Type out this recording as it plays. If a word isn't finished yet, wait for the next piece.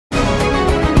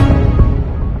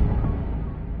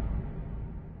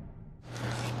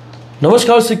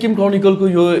नमस्कार सिक्किम क्रोनिकलको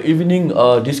यो इभिनिङ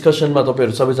डिस्कसनमा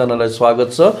तपाईहरु सबैजनालाई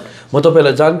स्वागत छ। म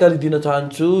तपाईलाई जानकारी दिन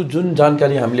चाहन्छु जुन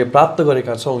जानकारी हामीले प्राप्त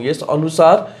गरेका छौं यस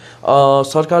अनुसार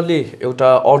सरकारले एउटा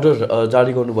अर्डर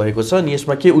जारी गर्नुभएको छ अनि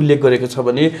यसमा के उल्लेख गरेको छ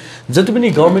भने जति पनि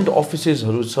गभर्नमेन्ट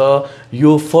अफिसेसहरु छ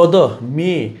यो फर्दर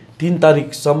मे 3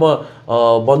 तारिखसम्म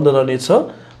बन्द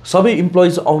रहनेछ। सबै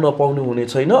इम्प्लोइज आउन पाउनु हुने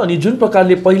छैन अनि जुन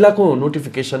प्रकारले पहिलाको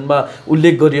नोटिफिकेसनमा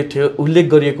उल्लेख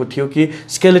गरिएको थियो कि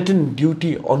स्केलेटन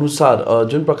ड्युटी अनुसार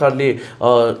जुन प्रकारले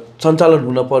सञ्चालन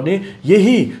हुन पर्ने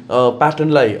यही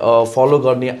प्याटर्नलाई फलो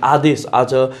गर्ने आदेश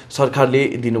आज सरकारले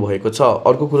दिनुभएको छ।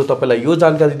 अर्को कुरो तपाईलाई यो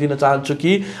जानकारी दिन चाहन्छु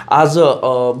कि आज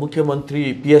मुख्यमन्त्री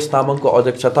पीएस तामाङको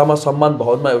अध्यक्षतामा सम्मान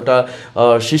भवनमा एउटा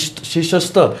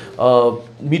शीर्षस्थ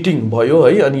मिटिङ भयो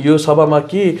है अनि यो सभामा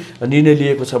के निर्णय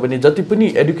लिएको छ भने जति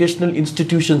पनि एजुकेशनल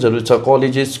इन्स्टिट्युसन्सहरु छ,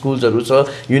 कलेजेस, स्कुल्सहरु छ,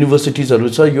 युनिभर्सिटिजहरु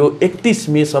छ यो 31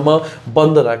 मे सम्म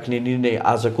बन्द राख्ने निर्णय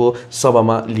आजको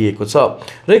सभामा लिएको छ।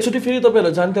 र एकचोटी फेरि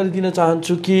तपाईहरुलाई जानकारी दिन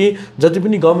चाहन्छु कि जति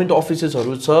पनि गभर्नमेन्ट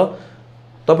अफिसेसहरु छ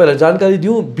तपाईहरुलाई जानकारी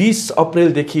दिउँ 20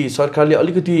 अप्रिलदेखि सरकारले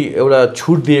अलिकति एउटा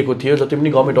छुट दिएको थियो जति पनि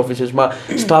गभर्नमेन्ट अफिसेसमा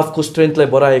स्टाफको स्ट्रेन्थलाई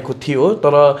बढाएको थियो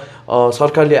तर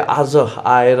सरकारले आज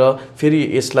आएर फेरि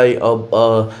यसलाई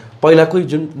पहिलाकै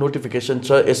जुन नोटिफिकेसन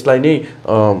छ यसलाई नै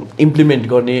इम्प्लिमेन्ट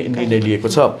गर्ने निर्णय लिएको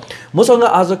छ। मसँग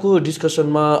आजको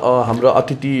डिस्कसनमा हाम्रो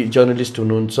अतिथि जर्नलिस्ट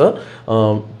हुनुहुन्छ,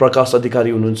 प्रकाश अधिकारी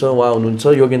हुनुहुन्छ, उहाँ हुनुहुन्छ,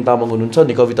 योगेन तामाङ हुनुहुन्छ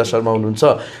अनि कविता शर्मा हुनुहुन्छ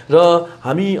र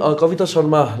हामी कविता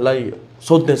शर्मालाई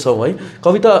सोध्ने छौं है।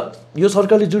 कविता, यो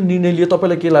सरकारले जुन निर्णय लियो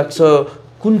तपाईलाई के लाग्छ,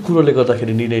 कुन कुरोले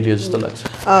गर्दाखेरि निर्णय लियो जस्तो लाग्छ?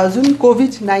 जुन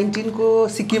कोभिड-19 को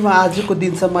सिक्किममा आजको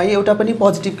दिनसम्म एउटा पनि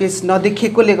पोजिटिभ केस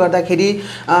नदेखिएकोले गर्दाखेरि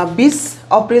 20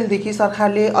 अप्रिलदेखि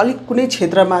सरकारले अलिक कुनै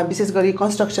क्षेत्रमा विशेष गरी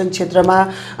कन्स्ट्रक्सन क्षेत्रमा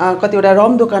कतिवटा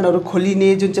रम दोकानहरू खोलिने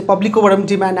जुन चाहिँ पब्लिककोबाट पनि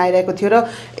डिमान्ड आइरहेको थियो र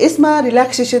यसमा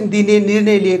रिल्याक्सेसन दिने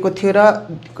निर्णय लिएको थियो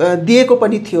र दिएको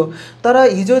पनि थियो। तर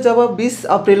हिजो जब 20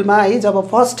 अप्रिलमा है जब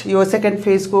फर्स्ट यो सेकेन्ड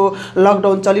फेजको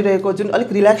लकडाउन चलिरहेको जुन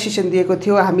अलिक रिल्याक्सेसन दिएको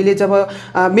थियो हामीले जब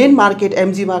मेन मार्केट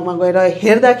एमजी मार्गमा गएर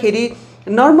हेर्दाखेरि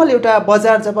नर्मल एउटा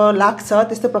बजार जब लाग्छ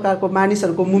त्यस्तो प्रकारको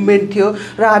मानिसहरूको मुभमेन्ट थियो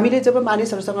र हामीले जब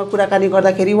मानिसहरूसँग कुराकानी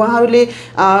गर्दाखेरि उहाँहरूले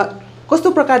कस्तो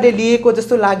प्रकारले लिएको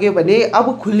जस्तो लाग्यो भने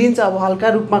अब खुल्लिन्छ, अब हल्का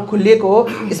रूपमा खुलिएको हो,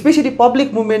 स्पेशली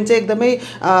पब्लिक मुभमेन्ट चाहिँ एकदमै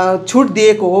छुट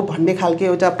दिएको हो भन्ने खालको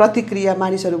एउटा प्रतिक्रिया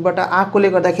मानिसहरूबाट आएकोले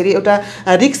गर्दाखेरि एउटा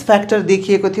रिस्क फ्याक्टर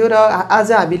देखिएको थियो र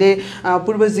आज हामीले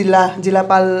पूर्व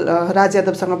जिल्लापाल राज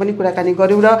यादवसँग पनि कुराकानी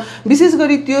गर्यौं र विशेष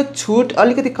गरी त्यो छुट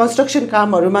अलिकति कन्स्ट्रक्सन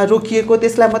कामहरूमा रोकिएको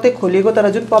त्यसलाई मात्रै खोलेको तर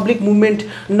जुन पब्लिक मुभमेन्ट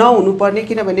नहुनुपर्ने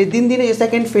किनभने दिनदिनै यो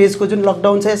सेकेन्ड फेजको जुन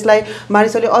लकडाउन छ यसलाई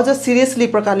मानिसहरूले अझ सिरियसली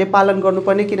प्रकारले पालन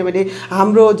गर्नुपर्ने किनभने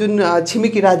हाम्रो जुन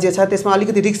छिमेकी राज्य छ त्यसमा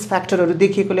अलिकति रिस्क फ्याक्टरहरू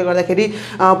देखिएकोले गर्दाखेरि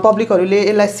पब्लिकहरूले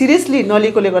यसलाई सिरियसली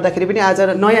नलिएकोले गर्दाखेरि पनि आज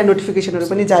नयाँ नोटिफिकेसनहरू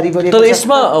पनि जारी गरिएको छ। तर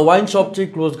यसमा वाइन शप चाहिँ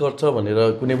क्लोज गर्छ भनेर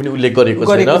कुनै पनि उल्लेख गरेको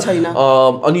छैन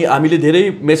अनि हामीले धेरै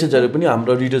मेसेजहरू पनि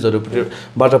हाम्रो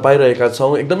रिडर्सहरूबाट पाइरहेका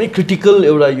छौं। एकदमै क्रिटिकल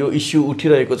एउटा यो इस्यु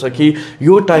उठिरहेको छ कि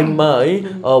यो टाइममा है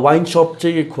वाइन शप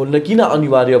चाहिँ खोल्न किन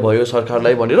अनिवार्य भयो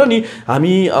सरकारलाई भनेर अनि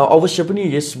हामी अवश्य पनि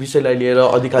यस विषयलाई लिएर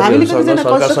अधिकारीहरूसँग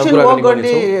सरकारसँग कुराकानी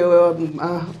गर्नेछौं।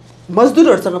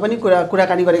 मजदुरहरूसँग पनि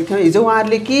कुराकानी गरेको थियौँ। हिजो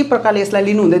उहाँहरूले के प्रकारले यसलाई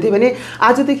लिनु हुँदै थियो भने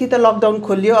आजदेखि त लकडाउन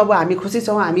खोलियो अब हामी खुसी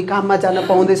छौँ, हामी काममा जान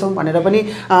पाउँदैछौँ भनेर पनि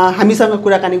हामीसँग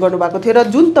कुराकानी गर्नुभएको थियो र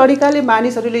जुन तरिकाले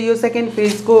मानिसहरूले यो सेकेन्ड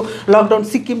फेजको लकडाउन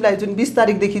सिक्किमलाई जुन 20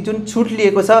 तारिकदेखि जुन छुट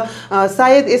लिएको छ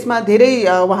सायद यसमा धेरै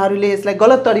उहाँहरूले यसलाई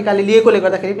गलत तरिकाले लिएकोले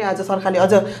गर्दाखेरि पनि आज सरकारले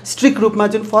अझ स्ट्रिक्ट रूपमा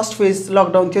जुन फर्स्ट फेज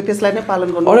लकडाउन थियो त्यसलाई नै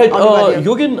पालन गर्नु अनिवार्य।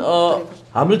 योगेन,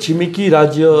 हाम्रो छिमेकी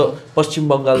राज्य पश्चिम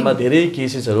बङ्गालमा धेरै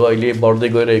केसेसहरू अहिले बढ्दै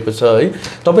गइरहेको छ है।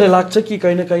 तपाईलाई लाग्छ कि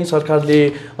कहीँ न कहीँ सरकारले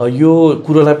यो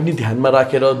कुरोलाई पनि ध्यानमा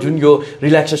राखेर जुन यो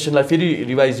रिल्याक्सेसनलाई फेरि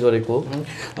रिभाइज गरेको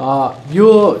यो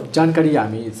जानकारी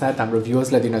हामी सायद हाम्रो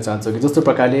भ्युअर्सलाई दिन चाहन्छौँ कि जस्तो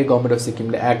प्रकारले गभर्नमेन्ट अफ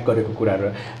सिक्किमले एक्ट गरेको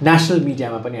कुराहरू नेसनल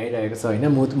मिडियामा पनि आइरहेको छ होइन।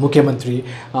 मुख्यमन्त्री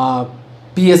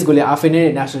पीएस गोले आफै नै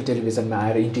नेसनल टेलिभिजनमा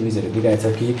आएर इन्टरभ्युजहरू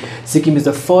दिइरहेछ कि Sikkim is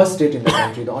the first state in the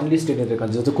country, the only state in the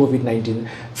country जो चाहिँ कोभिड-19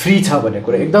 फ्री छ भन्ने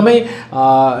कुरा एकदमै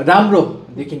राम्रो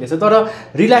देखिँदैछ। तर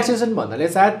रिल्याक्सेसन भन्नाले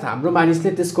सायद हाम्रो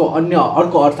मानिसले त्यसको अन्य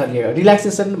अर्को अर्थ लिए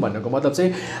रिल्याक्सेसन भन्नुको मतलब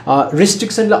चाहिँ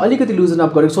रिस्ट्रिक्सनलाई अलिकति लुजन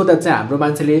अप गरेको सो द्याट चाहिँ हाम्रो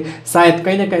मान्छेले सायद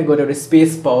कहीँ न कहीँ गएर एउटा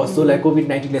स्पेस पाओस् जसलाई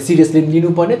कोभिड-19ले सिरियसली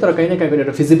लिनुपर्ने तर कहीँ न कहीँ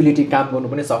गएर फिजिबिलिटी काम गर्नु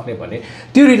पनि सक्ने भन्ने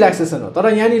त्यो रिल्याक्सेसन हो। तर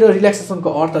यहाँनिर रिल्याक्सेसनको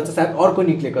अर्थ चाहिँ सायद अर्को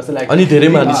निक्लेको जस्तो लाग्यो, अनि धेरै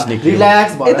मानिस निक्लियो,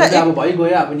 रिल्याक्स भएर अब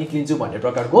भइगयो अब निक्लिन्छु भन्ने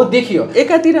प्रकारको देखियो।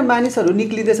 एकातिर मानिसहरू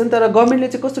निक्लिँदैछन् तर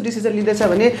गभर्नमेन्टले चाहिँ कस्तो डिसिजन लिँदैछ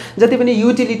भने जति पनि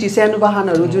युटिलिटी सानो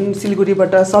वाहनहरू जुन सिलगढी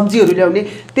सिलगढीबाट सब्जीहरू ल्याउने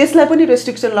त्यसलाई पनि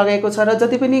रेस्ट्रिक्सन लगाएको छ र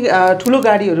जति पनि ठुलो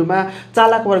गाडीहरूमा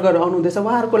चालक वर्गहरू आउनुहुँदैछ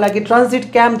उहाँहरूको लागि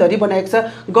ट्रान्जिट क्याम्पधरि बनाएको छ।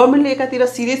 गभर्मेन्टले एकातिर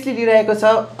सिरियसली लिइरहेको छ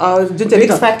जुन चाहिँ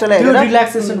रिस्क फ्याक्टरलाई हेरेर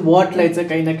रिल्याक्सेसन वर्डलाई चाहिँ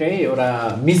कहीँ न कहीँ एउटा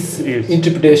मिस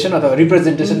इन्टरप्रिटेसन अथवा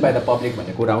रिप्रेजेन्टेसन बाई द पब्लिक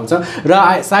भन्ने कुरा हुन्छ र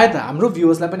सायद हाम्रो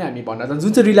भ्युवर्सलाई पनि हामी भन्न चाहन्छौँ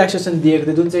जुन चाहिँ रिल्याक्सेसन दिएको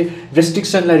थियो जुन चाहिँ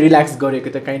रेस्ट्रिक्सनलाई रिल्याक्स गरेको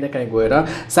थियो कहीँ न कहीँ गएर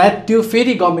सायद त्यो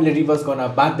फेरि गभर्मेन्टले रिभर्स गर्न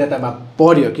बाध्यतामा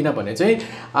पर्यो किनभने चाहिँ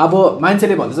अब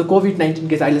मान्छेले भन्दैछ कोभिड-19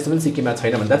 केस अहिलेसम्म सिक्किममा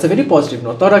छैन भने that's a very positive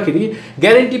note तरखेरि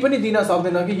guarantee पनि दिन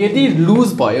सक्दैन कि यदि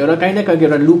लुज भयो र कहीँ न कहीँ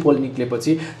एउटा लुप होल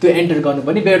निक्लेपछि त्यो एन्टर गर्नु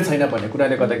पनि बेड छैन भन्ने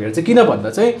कुराले गर्दाखेरि चाहिँ किन भन्दा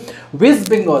चाहिँ वेस्ट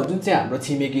बेङ्गल जुन चाहिँ हाम्रो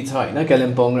छिमेकी छ होइन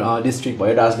कालिम्पोङ डिस्ट्रिक्ट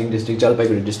भयो दार्जिलिङ डिस्ट्रिक्ट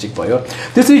जलपाइगुडी डिस्ट्रिक्ट भयो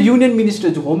त्यो चाहिँ युनियन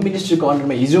मिनिस्टर होम मिनिस्ट्रीको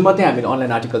अन्डरमा हिजो मात्रै हामीले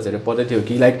अनलाइन आर्टिकल्सहरू पढ्दै थियो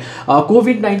कि लाइक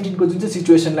कोभिड-19 जुन चाहिँ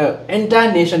सिचुएसनलाई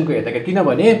एन्टायर नेसनको हेर्दाखेरि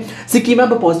किनभने सिक्किममा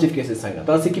पो पोजिटिभ केसेस छैन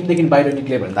तर सिक्किमदेखि बाहिर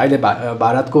निक्ल्यो भने त अहिले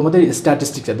भारतको मात्रै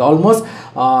स्ट्याटिस्टिक्स हेर्दा अलमोस्ट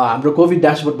हाम्रो कोभिड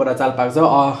ड्यासबोर्डबाट चाल पाएको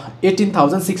छ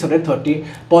 18,630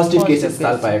 पोजिटिभ केसेस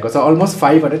चाल पाएको छ अलमोस्ट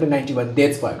 591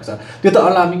 डेथ्स भएको छ त्यो त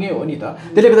अलार्मिङै हो नि त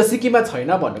त्यसले गर्दा सिक्किममा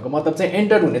छैन भन्नुको मतलब चाहिँ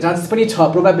एन्टर हुने चान्सेस पनि छ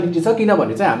प्रोबेबिलिटी छ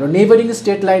किनभने चाहिँ हाम्रो नेबरिङ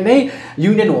स्टेटलाई नै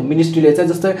युनियन होम मिनिस्ट्रीले चाहिँ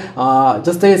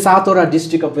जस्तै 7वटा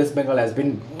district of West Bengal has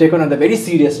been taken on the very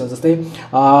serious जस्तै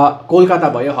कोलकाता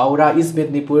भयो Howrah east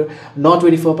Medinipur north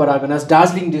 24 Parganas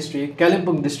Darjeeling district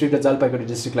Kalimpong district र जलपाइगुडी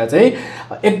डिस्ट्रिक्टलाई चाहिँ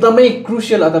एकदमै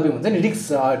क्रुसियल अथवा हुन्छ नि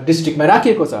रिस्क डिस्ट्रिक्टमा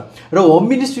राखिएको छ र होम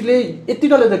मिनिस्ट्रीले यति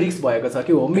डरले त रिस्क भएको छ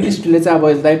कि होम मिनिस्ट्रीले चाहिँ अब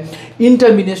यसलाई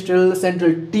इन्टर मिनिस्ट्रियल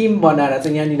सेन्ट्रल टिम बनाएर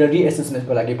चाहिँ यहाँनिर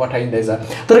रिएसेसमेन्टको लागि पठाइँदैछ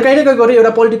तर कहीँ न कहीँ गएर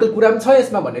एउटा पोलिटिकल कुरा पनि छ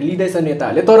यसमा भन्ने लिँदैछ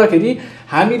नेताहरूले तरखेरि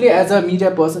हामीले एज अ मिडिया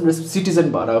पर्सन र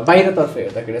सिटिजन भएर बाहिरतर्फ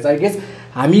हेर्दाखेरि चाहिँ आई गेस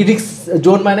हामी रिस्क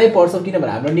जोनमा नै पर्छौँ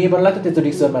किनभने हाम्रो नेबरलाई त त्यस्तो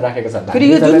रिस्क जोनमा राखेको छ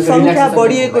फेरि यो जुन सङ्ख्या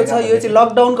बढिएको छ यो चाहिँ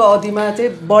लकडाउनको अवधिमा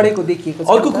चाहिँ बढेको देखिएको छ।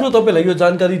 अर्को कुरो तपाईँलाई यो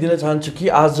जानकारी दिन चाहन्छु कि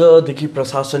आजदेखि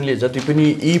प्रशासनले जति पनि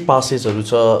ई पासेसहरू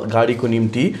छ गाडीको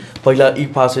निम्ति पहिला ई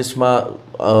पासेसमा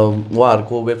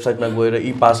उहाँहरूको वेबसाइटमा गएर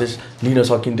ई पासेस लिन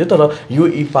सकिन्थ्यो तर यो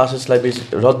ई पासेसलाई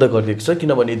रद्द गरिदिएको छ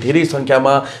किनभने धेरै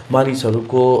सङ्ख्यामा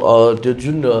मानिसहरूको त्यो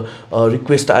जुन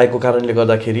रिक्वेस्ट आएको कारणले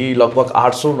गर्दाखेरि लगभग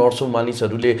 800-900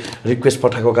 मानिसहरूले रिक्वेस्ट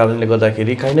पठाएको कारणले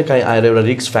गर्दाखेरि कहीँ न कहीँ आएर एउटा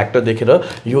रिस्क फ्याक्टर देखेर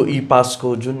यो ई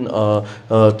पासको जुन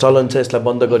चलन छ यसलाई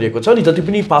बन्द गरिएको छ अनि जति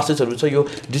पनि पासेसहरू छ यो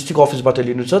डिस्ट्रिक्ट अफिसबाट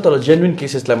लिनु छ तर जेन्युन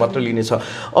केसेसलाई मात्र लिनेछ।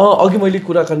 अघि मैले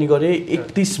कुराकानी गरेँ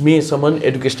 31 मेसम्म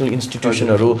एडुकेसनल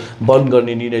इन्स्टिट्युसनहरू बन्द गर्ने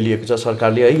निर्णय लिएको छ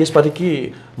सरकारले है यसबारे के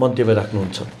मन्तव्य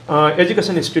राख्नुहुन्छ?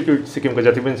 एजुकेसन इन्स्टिट्युट सिक्किमको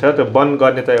जति पनि छ त्यो बन्द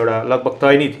गर्ने त एउटा लगभग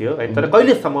तय नै थियो होइन तर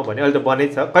कहिलेसम्म भने अहिले त बन्दै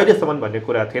छ कहिलेसम्म भन्ने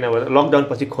कुरा थिएन लकडाउन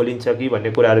पछि खोलिन्छ कि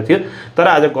भन्ने कुराहरू थियो तर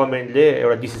आज गभर्मेन्टले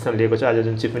एउटा डिसिसन लिएको छ। आज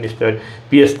जुन चिफ मिनिस्टर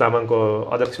PS तामाङको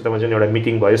अध्यक्षतामा जुन एउटा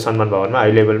मिटिङ भयो सम्मान भवनमा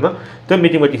हाई लेभलमा त्यो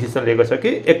मिटिङमा डिसिसन लिएको छ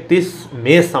कि 31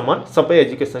 मेसम्म सबै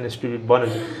एजुकेसन इन्स्टिट्युट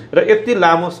बन्द हुन्छ र यति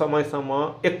लामो समयसम्म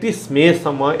 31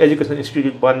 मेसम्म एजुकेसन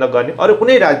इन्स्टिट्युट बन्द गर्ने अरू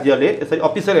कुनै राज्यले यसरी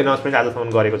अफिसियल एनाउन्समेन्ट आजसम्म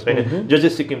गरेको छैन जो चाहिँ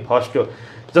सिक्किम फर्स्ट हो।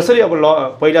 जसरी अब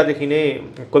पहिलादेखि नै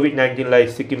कोभिड-19लाई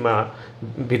सिक्किममा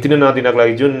भित्रिन नदिनको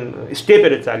लागि जुन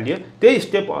स्टेपहरू चालियो त्यही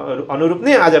स्टेप अनुरूप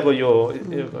नै आजको यो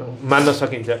मान्न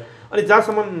सकिन्छ। अनि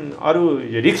जहाँसम्म अरू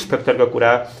रिस्क फ्याक्टरको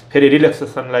कुरा फेरि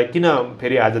रिल्याक्सेसनलाई किन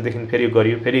फेरि आजदेखि फेरि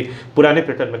गरियो फेरि पुरानै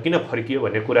प्याटर्नमा किन फर्कियो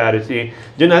भन्ने कुराहरू चाहिँ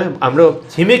जुन हाम्रो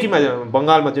छिमेकीमा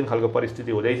बङ्गालमा जुन खालको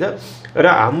परिस्थिति हुँदैछ र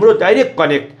हाम्रो डाइरेक्ट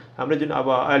कनेक्ट हाम्रो जुन अब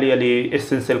अलिअलि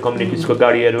एसेन्सियल कम्युनिटिजको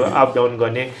गाडीहरू अप डाउन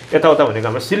गर्ने यताउता भनेको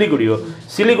हाम्रो सिलिगुडी हो।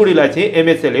 सिलिगुडीलाई चाहिँ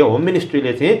MHLले होम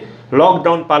मिनिस्ट्रीले चाहिँ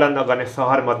लकडाउन पालन नगर्ने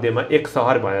सहर मध्येमा एक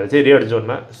सहर भनेर चाहिँ रेड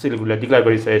जोनमा सिलिगुडीलाई डिक्लेयर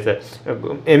गरिसकेको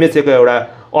छ। MHAको एउटा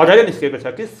अर्डरै निस्केको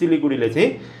छ कि सिलिगुडीले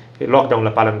चाहिँ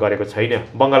लकडाउनलाई पालन गरेको छैन।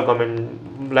 बङ्गाल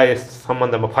गभर्मेन्टलाई यस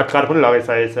सम्बन्धमा फटकार पनि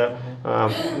लगाइसकेको छ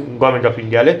गभर्मेन्ट अफ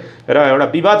इन्डियाले र एउटा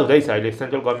विवाद हुँदैछ अहिले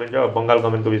सेन्ट्रल गभर्मेन्ट र बङ्गाल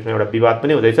गभर्मेन्टको बिचमा एउटा विवाद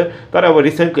पनि हुँदैछ। तर अब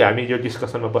रिसेन्टली हामी यो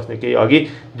डिस्कसनमा बस्ने केही अघि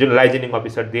जुन लाइजेनिङ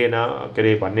अफिसर दिएन के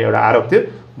अरे भन्ने एउटा आरोप थियो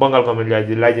बङ्गाल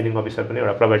गभर्मेन्टले लाइजेनिङ अफिसर पनि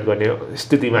एउटा प्रोभाइड गर्ने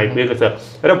स्थितिमा आइपुगेको छ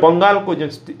र बङ्गालको जुन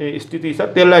स्थिति छ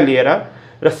त्यसलाई लिएर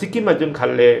र सिक्किममा जुन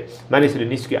खालले मानिसहरू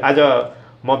निस्कियो आज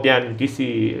म बिहान DC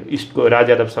इस्टको राज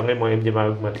यादवसँगै म MG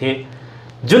मार्गमा थिएँ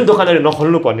जुन दोकानहरू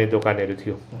नखोल्नु पर्ने दोकानहरू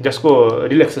थियो जसको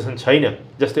रिल्याक्सेसन छैन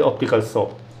जस्तै अप्टिकल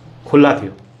सप खुल्ला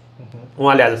थियो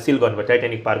उहाँले आज सिल गर्नुभयो।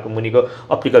 टाइटानिक पार्कको मुनिको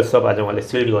अप्टिकल सप आज उहाँले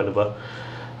सिल गर्नुभयो।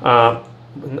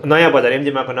 नयाँ बजार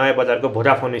MG मार्गको नयाँ बजारको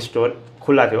भोडाफोन स्टोर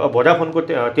खुल्ला थियो। अब भोडाफोनको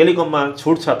टेलिकममा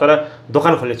छुट छ तर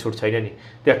दोकान खोल्ने छुट छैन नि।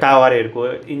 त्यहाँ टावरहरूको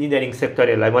इन्जिनियरिङ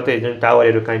सेक्टरहरूलाई मात्रै जुन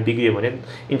टावरहरू काहीँ बिग्रियो भने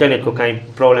इन्टरनेटको काहीँ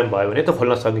प्रब्लम भयो भने त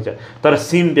खोल्न सकिन्छ तर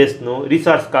सिम बेच्नु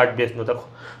रिचार्ज कार्ड बेच्नु त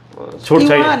छुट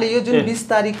छैन। उहाँले यो जुन 20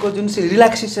 तारिकको जुन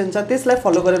रिल्याक्सेसन छ त्यसलाई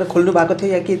फलो गरेर खोल्नु भएको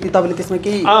थियो या के तपाईँले त्यसमा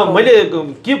केही मैले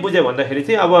के बुझेँ भन्दाखेरि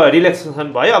चाहिँ अब रिल्याक्सेसन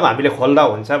भयो अब हामीले खोल्दा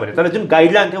हुन्छ भने, तर जुन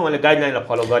गाइडलाइन थियो उहाँले गाइडलाइनलाई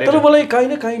फलो गरे। तर मलाई काहीँ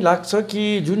न काहीँ लाग्छ कि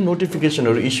जुन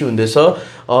नोटिफिकेसनहरू इस्यु हुँदैछ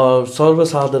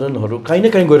सर्वसाधारणहरू काहीँ न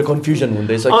काहीँ गएर कन्फ्युजन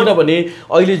हुँदैछ, किनभने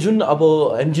अहिले जुन अब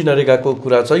एमजी नरेगाको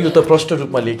कुरा छ यो त प्रष्ट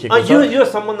रूपमा लेखिएको छ। यो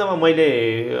सम्बन्धमा मैले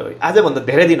आजभन्दा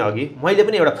धेरै दिन अघि मैले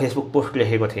पनि एउटा फेसबुक पोस्ट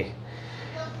लेखेको थिएँ।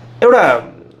 एउटा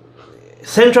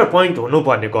सेन्ट्रल पोइन्ट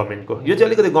हुनुपर्ने गभर्मेन्टको, यो चाहिँ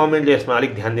अलिकति गभर्मेन्टले यसमा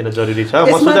अलिक ध्यान दिन जरुरी छ।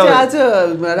 यसमा चाहिँ आज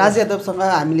राज यादवसँग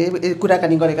हामीले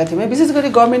कुराकानी गरेका थियौँ। विशेष गरी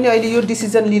गभर्मेन्टले अहिले यो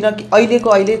डिसिजन लिन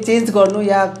अहिले चेन्ज गर्नु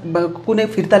या कुनै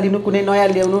फिर्ता लिनु, कुनै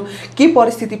नयाँ ल्याउनु के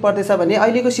परिस्थिति पर्दैछ भने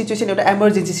अहिलेको सिचुएसन एउटा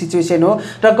इमर्जेन्सी सिचुएसन हो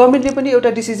र गभर्मेन्टले पनि एउटा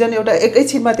डिसिजन एउटा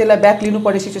एकैछिनमा त्यसलाई ब्याक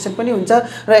लिनुपर्ने सिचुएसन पनि हुन्छ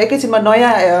र एकैछिनमा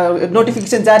नयाँ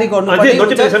नोटिफिकेसन जारी गर्नुपर्ने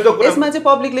हुन्छ। यसमा चाहिँ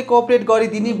पब्लिकले कोअपरेट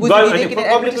गरिदिने बुझिदिने,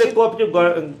 पब्लिकले कोअपरेट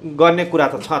गर्ने कुरा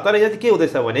त छ, तर यहाँ के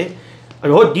हुँदैछ भने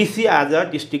हो डिसी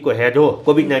आज डिस्ट्रिक्टको हेड हो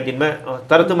कोभिड-19मा,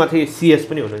 तर त्यो माथि सिएस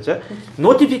पनि हुनुहुन्छ।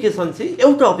 नोटिफिकेसन चाहिँ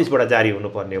एउटा अफिसबाट जारी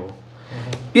हुनुपर्ने हो।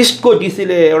 इस्टको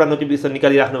डिसीले एउटा नोटिफिकेसन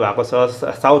निकालिराख्नु भएको छ,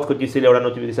 साउथको डिसीले एउटा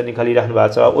नोटिफिकेसन निकालिराख्नु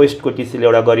भएको छ, वेस्टको डिसीले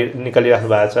एउटा निकालिराख्नु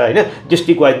भएको छ होइन,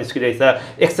 डिस्ट्रिक्ट वाइज निस्किरहेछ।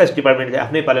 एक्साइज डिपार्टमेन्टले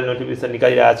आफ्नै पाराले नोटिफिकेसन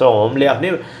निकालिरहेको छ, होमले आफ्नै,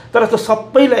 तर त्यो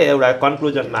सबैलाई एउटा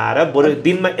कन्क्लुजनमा आएर बरु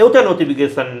दिनमा एउटा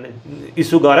नोटिफिकेसन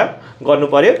इस्यु गर्नु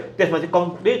पर्यो, त्यसमा चाहिँ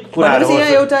कम्प्लिट कुराहरू यहाँ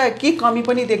एउटा के कमी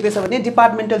पनि देख्दैछ भने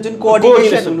डिपार्टमेन्टल जुन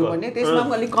कोअर्डिनेसन हुनुपर्ने त्यसमा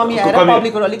पनि अलिक कमी आएर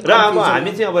पब्लिकहरु अलिक र अब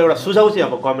हामी चाहिँ अब एउटा सुझाव चाहिँ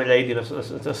अब गभर्नमेन्टलाई दिन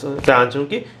चाहन्छौँ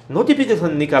कि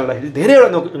नोटिफिकेसन निकाल्दाखेरि धेरैवटा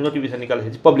नोटिफिकेसन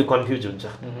निकाल्दाखेरि पब्लिक कन्फ्युज हुन्छ।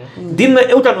 दिनमा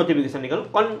एउटा नोटिफिकेसन निकालौँ,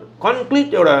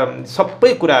 कम्प्लिट एउटा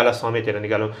सबै कुराहरूलाई समेटेर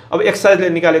निकालौँ। अब एक्साइजले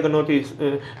निकालेको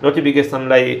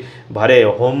नोटिफिकेसनलाई भरे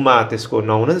होममा त्यसको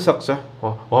नहुन सक्छ,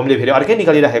 होमले फेरि अर्कै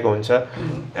निकालिराखेको हुन्छ।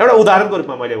 एउटा उदाहरणको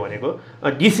रूपमा मैले भनेको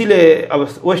डिसीले अब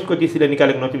वेस्टको डिसीले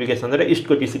निकालेको नोटिफिकेसन र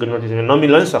इस्टको डिसीको नोटिफिकेसन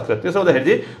नमिल्न सक्छ। त्यसो हुँदाखेरि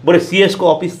चाहिँ बरु सिएसको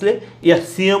अफिसले या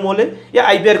सिएमओले या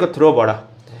आइपिआरको थ्रोबाट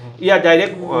या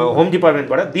डाइरेक्ट होम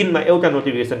डिपार्टमेन्टबाट दिनमा एउटा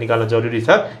नोटिफिकेसन निकाल्न जरुरी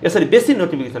छ। यसरी बेसी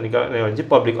नोटिफिकेसन निकाल्यो भने चाहिँ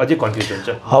पब्लिक अझै कन्फ्युज हुन्छ।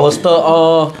 हवस् त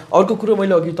अर्को कुरो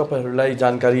मैले अघि तपाईँहरूलाई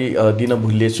जानकारी दिन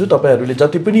भुलिएछु, तपाईँहरूले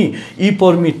जति पनि ई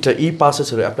पर्मिट ई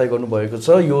पासेसहरू एप्लाई गर्नुभएको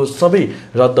छ यो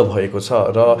सबै रद्द भएको छ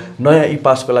र नयाँ ई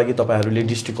पासको लागि तपाईँहरूले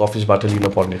डिस्ट्रिक्ट अफिसबाट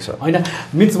लिनुपर्नेछ होइन।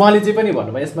 मिन्स उहाँले चाहिँ पनि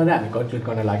भन्नुभयो, यसमा नै हामी कन्क्लुड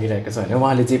गर्न लागिरहेको छ होइन।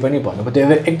 उहाँले चाहिँ पनि भन्नुभयो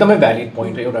त्यो एकदमै भ्यालिड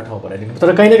पोइन्ट एउटा ठाउँबाट लिनु,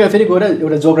 तर कहीँ न कहीँ फेरि गएर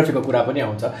एउटा जोग्राफीको कुरा पनि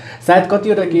आउँछ। सायद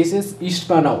कतिवटा केस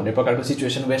इस्टमा नहुने प्रकारको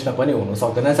सिचुएसन वेस्टमा पनि हुन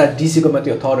सक्दैन। सायद डिसीको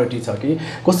मात्रै अथोरिटी छ कि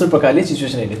कस्तो प्रकारले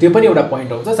सिचुएसन हेर्ने त्यो पनि एउटा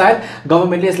पोइन्ट हुन्छ। सायद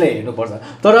गभर्मेन्टले यसलाई हेर्नुपर्छ,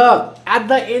 तर एट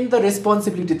द एन्ड त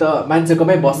रेस्पोन्सिबिलिटी त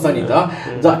मान्छेकोमै बस्छ नि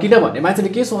त। किनभने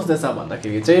मान्छेले के सोच्दैछ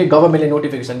भन्दाखेरि चाहिँ गभर्मेन्टले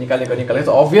नोटिफिकेसन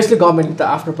निकालेको अभियसली गभर्मेन्टले त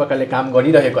आफ्नो प्रकारले काम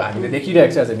गरिरहेको हामीले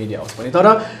देखिरहेको छ एज अ मिडिया हाउस पनि, तर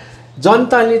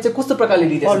जनताले चाहिँ कस्तो प्रकारले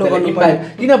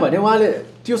लिँदैछ किनभने उहाँले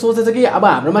त्यो सोचेछ कि अब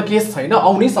हाम्रोमा केस छैन,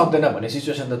 आउनै सक्दैन भन्ने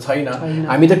सिचुएसन त छैन,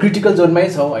 हामी त क्रिटिकल जोनमै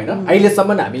छौँ होइन।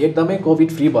 अहिलेसम्म हामी एकदमै कोभिड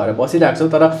फ्री भएर बसिरहेको छौँ,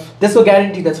 तर त्यसको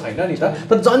ग्यारेन्टी त छैन नि त।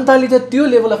 तर जनताले चाहिँ त्यो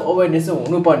लेभल अफ अवेरनेस चाहिँ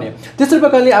हुनुपर्ने। त्यस्तै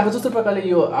प्रकारले अब जस्तो प्रकारले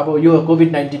यो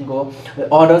कोभिड-19को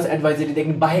अर्डर्स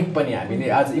एडभाइजरीदेखि बाहेक पनि हामीले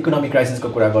आज इकोनोमिक क्राइसिसको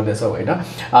कुरा गर्दैछौँ होइन।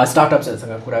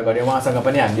 स्टार्टअप्सहरूसँग कुरा गऱ्यौँ, उहाँसँग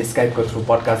पनि हामीले स्काइपको थ्रु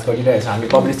पडकास्ट गरिरहेछौँ, हामी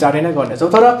पब्लिस चाँडै नै गर्नेछौँ।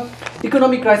 तर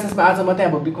इकोनोमिक क्राइसिसमा आज मात्रै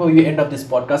अब बिफोर यो एन्ड अफ दिस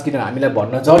पडकास्ट किनभने हामीलाई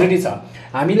भन्न जरुरी छ,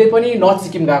 हामीले पनि नर्थ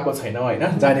सिक्किम गएको छैनौँ होइन,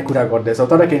 जाने कुरा गर्दैछौँ।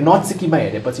 तर के नर्थ सिक्किममा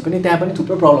हेरेपछि पनि त्यहाँ पनि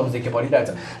थुप्रो प्रब्लम्स देखि परिरहेछ।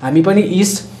 हामी पनि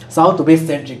इस्ट साउथ वेस्ट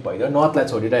सेन्ट्रिक भइदियो नर्थलाई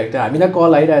छोडिरहेको थियो। हामीलाई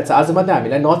कल आइरहेछ, आज मात्रै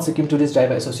हामीलाई north Sikkim tourist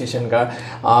driver एसोसिएसनका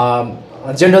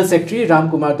general secretary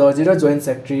Ramkumar Darji र जोइन्ट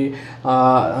सेक्रेटरी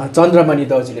चन्द्रमणि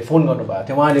दर्जीले फोन गर्नुभएको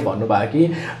थियो। उहाँले भन्नुभयो कि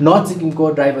नर्थ सिक्किमको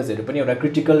ड्राइभर्सहरू पनि एउटा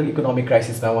क्रिटिकल इकोनोमिक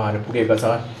क्राइसिसमा उहाँहरू पुगेको छ,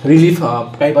 रिलिफ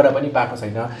कहीँबाट पनि पाएको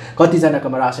छैन,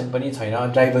 कतिजनाकोमा रासन पनि छैन,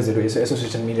 ड्राइभर्सहरू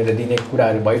एसोसिएसन मिलेर दिने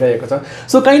कुराहरू भइरहेको छ।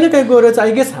 सो कहीँ न कहीँ गएर चाहिँ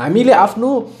आई गेस हामीले आफ्नो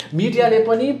मिडियाले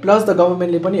पनि प्लस द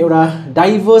गभर्मेन्टले पनि एउटा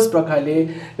डाइभर्स प्रकारले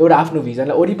एउटा आफ्नो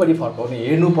भिजनलाई वरिपरि फर्काउने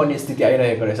हेर्नुपर्ने स्थिति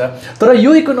आइरहेको रहेछ। तर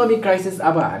यो इकोनोमिक क्राइसिस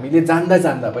अब हामीले जान्दा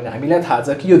जान्दा पनि हामीलाई थाहा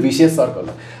छ कि यो भिसियस सर्कल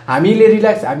हो। हामीले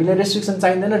रेस्ट्रिक्सन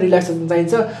चाहिँदैन, रिल्याक्सेसन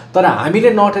चाहिन्छ, तर हामीले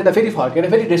नटेर्दा फेरि फर्केर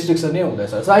फेरि रेस्ट्रिक्सन नै हुँदैछ।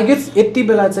 सो आई गेस यति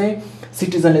बेला चाहिँ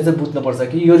सिटिजनले चाहिँ बुझ्नुपर्छ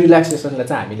कि यो रिल्याक्सेसनलाई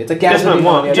चाहिँ हामीले चाहिँ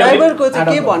क्याजुअली ड्राइभरको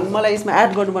चाहिँ के भन्नु मलाई यसमा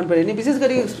एड गर्नु मन पऱ्यो नि, विशेष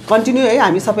गरी कन्टिन्यू है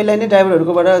हामी सबैलाई नै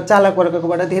ड्राइभरहरूकोबाट चालक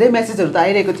वर्गकोबाट धेरै मेसेजहरू त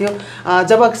आइरहेको थियो।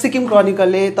 जब सिक्किम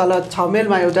क्रोनिकलले तल 6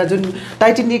 माइलमा एउटा जुन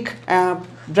टाइटानिक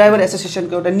ड्राइभर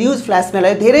एसोसिएसनको एउटा न्युज फ्ल्यासमा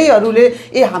ल्यायो। धेरैहरूले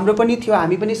हाम्रो पनि थियो,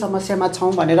 हामी पनि समस्यामा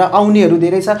छौँ भनेर आउनेहरू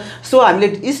धेरै छ। सो हामीले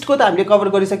इस्टको त हामीले कभर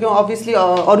गरिसक्यौँ, अभियसली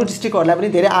अरू डिस्ट्रिक्टहरूलाई पनि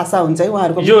धेरै आशा हुन्छ है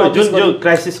उहाँहरूको यो जुन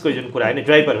क्राइसिसको जुन कुरा होइन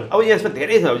ड्राइभर, अब यसमा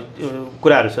धेरै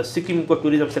कुराहरू छ। सिक्किमको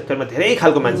टुरिज्म सेक्टरमा धेरै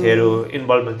खालको मान्छेहरू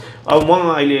इन्भल्भमेन्ट। अब म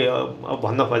अहिले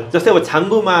भन्न खोजेँ जस्तै अब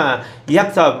छाङ्गुमा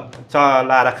याक्चा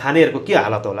चलाएर खानेहरूको के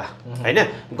हालत होला होइन।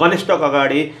 गणेश टक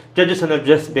अगाडि ट्रेडिसनल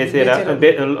ड्रेस बेचेर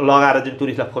लगाएर जुन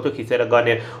टुरिस्टलाई फोटो खिचेर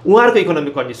गर्ने उहाँहरूको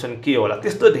इकोनोमिक कन्डिसन के होला।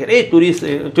 त्यस्तो धेरै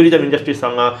टुरिज्म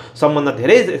इन्डस्ट्रीसँग सम्बन्ध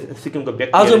धेरै सिक्किमको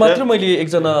व्यक्ति। आज मात्र मैले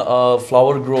एकजना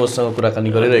फ्लावर ग्रोवरसँग कुराकानी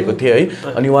गरिरहेको थिएँ है,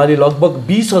 अनि उहाँले लगभग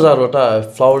 20,000वटा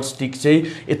फ्लावर स्टिक चाहिँ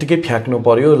यतिकै फ्याँक्नु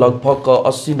पर्यो। लगभग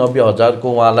 80-90 हजारको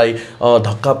उहाँलाई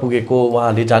धक्का पुगेको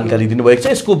उहाँले जानकारी दिनुभएको छ।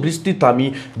 यसको विस्तृत हामी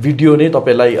भिडियो नै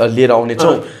तपाईँलाई लिएर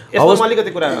आउनेछौँ। यसमा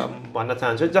अलिकति कुरा भन्न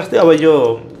चाहन्छु। जस्तै अब यो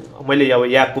मैले अब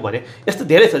यापको भने यस्तो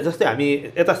धेरै छ। जस्तै हामी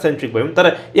यता सेन्ट्रिक भयौँ,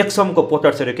 तर एकसमको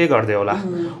पोटर्सहरू के गर्दै होला,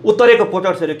 उत्तरेको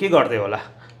पोटर्सहरू के गर्दै होला,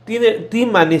 ती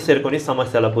मानिसहरूको नि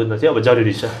समस्यालाई बुझ्न चाहिँ अब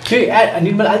जरुरी छ।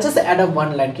 निर्मल I just add up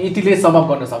one line कि यतिले समअप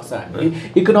गर्न सक्छ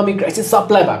हामी। इकोनोमिक क्राइसिस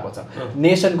सबलाई भएको छ,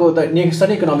 नेसनको त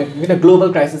नेसनै इकोनोमिक किन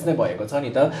ग्लोबल क्राइसिस नै भएको छ नि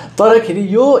त। तरखेरि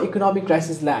यो इकोनोमिक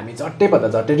क्राइसिसलाई हामी झट्टैभन्दा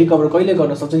झट्टै रिकभर कहिले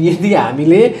गर्न सक्छौँ यदि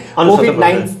हामीले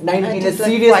कोभिड-19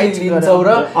 सिरियसली लिन्छौँ र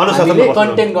हामीले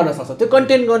कन्टेन गर्न सक्छौँ। त्यो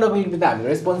कन्टेन गर्नको निम्ति त हामी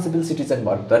रेस्पोन्सिबल सिटिजन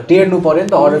भएर त टेर्नु पऱ्यो नि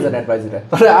त अर्डर्स एन्ड एडभाइजरी।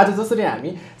 तर आज जसरी हामी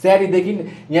स्यारीदेखि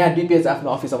यहाँ डिपिएच आफ्नो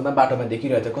अफिस आउँदा बाटोमा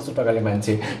देखिरहेको थियो कस्तो प्रकारले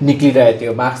मान्छे निक्लिरहेको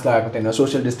थियो, मास्क लगाएको थिएन,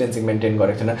 सोसियल डिस्टेन्सिङ मेन्टेन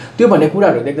गरेको थिएन, त्यो भन्ने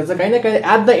कुराहरू देख्दा चाहिँ कहीँ न कहीँ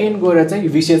एट द एन्ड गएर चाहिँ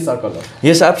विशेष सर्कल हो।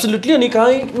 यस एब्सोल्युटली। अनि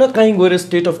कहीँ न कहीँ गएर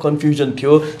स्टेट अफ कन्फ्युजन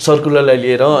थियो सर्कुलरलाई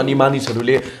लिएर, अनि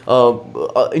मानिसहरूले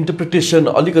इन्टरप्रिटेसन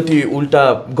अलिकति उल्टा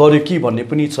गर्यो कि भन्ने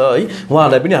पनि छ है।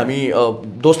 उहाँहरूलाई पनि हामी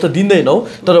दोष त दिँदैनौँ,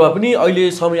 तर भए पनि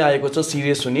अहिले समय आएको छ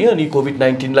सिरियस हुने अनि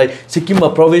कोभिड-19लाई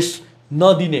सिक्किममा प्रवेश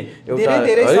नदिने एउटा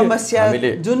धेरै समस्या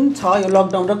जुन छ यो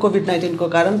लकडाउन र कोभिड-19को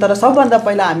कारण। तर सबभन्दा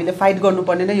पहिला हामीले फाइट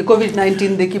गर्नुपर्ने नै यो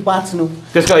कोभिड-19 देखि बाँच्नु,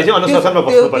 त्यसको लागि चाहिँ अनुशासनमा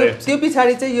बस्नु पर्यो। त्यो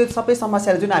पछाडि चाहिँ यो सबै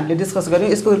समस्याहरू जुन हामीले डिस्कस गर्यौँ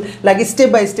यसको लागि स्टेप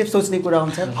बाई स्टेप सोच्ने कुरा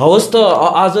हुन्छ। हवस् त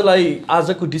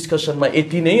आजको डिस्कसनमा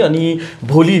यति नै। अनि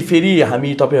भोलि फेरि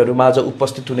हामी तपाईँहरू माझ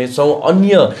उपस्थित हुनेछौँ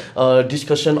अन्य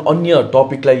डिस्कसन अन्य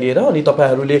टपिकलाई लिएर। अनि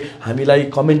तपाईँहरूले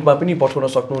हामीलाई कमेन्टमा पनि पठाउन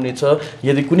सक्नुहुनेछ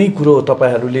यदि कुनै कुरो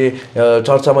तपाईँहरूले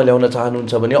चर्चामा ल्याउन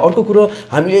चाहनुहुन्छ भने। अर्को कुरो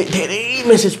हामीले धेरै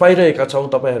मेसेज पाइरहेका छौँ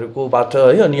तपाईँहरूकोबाट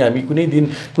है, अनि हामी कुनै दिन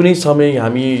कुनै समय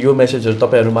हामी यो मेसेजहरू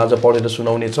तपाईँहरू माझ पढेर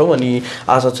सुनाउनेछौँ। अनि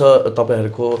आशा छ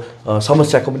तपाईँहरूको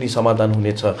समस्याको पनि समाधान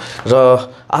हुनेछ। र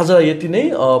आज यति नै।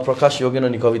 प्रकाश योगेन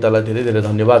अनि कवितालाई धेरै धेरै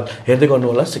धन्यवाद। हेर्दै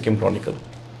गर्नुहोला सिक्किम क्रोनिकल।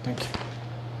 Thank you.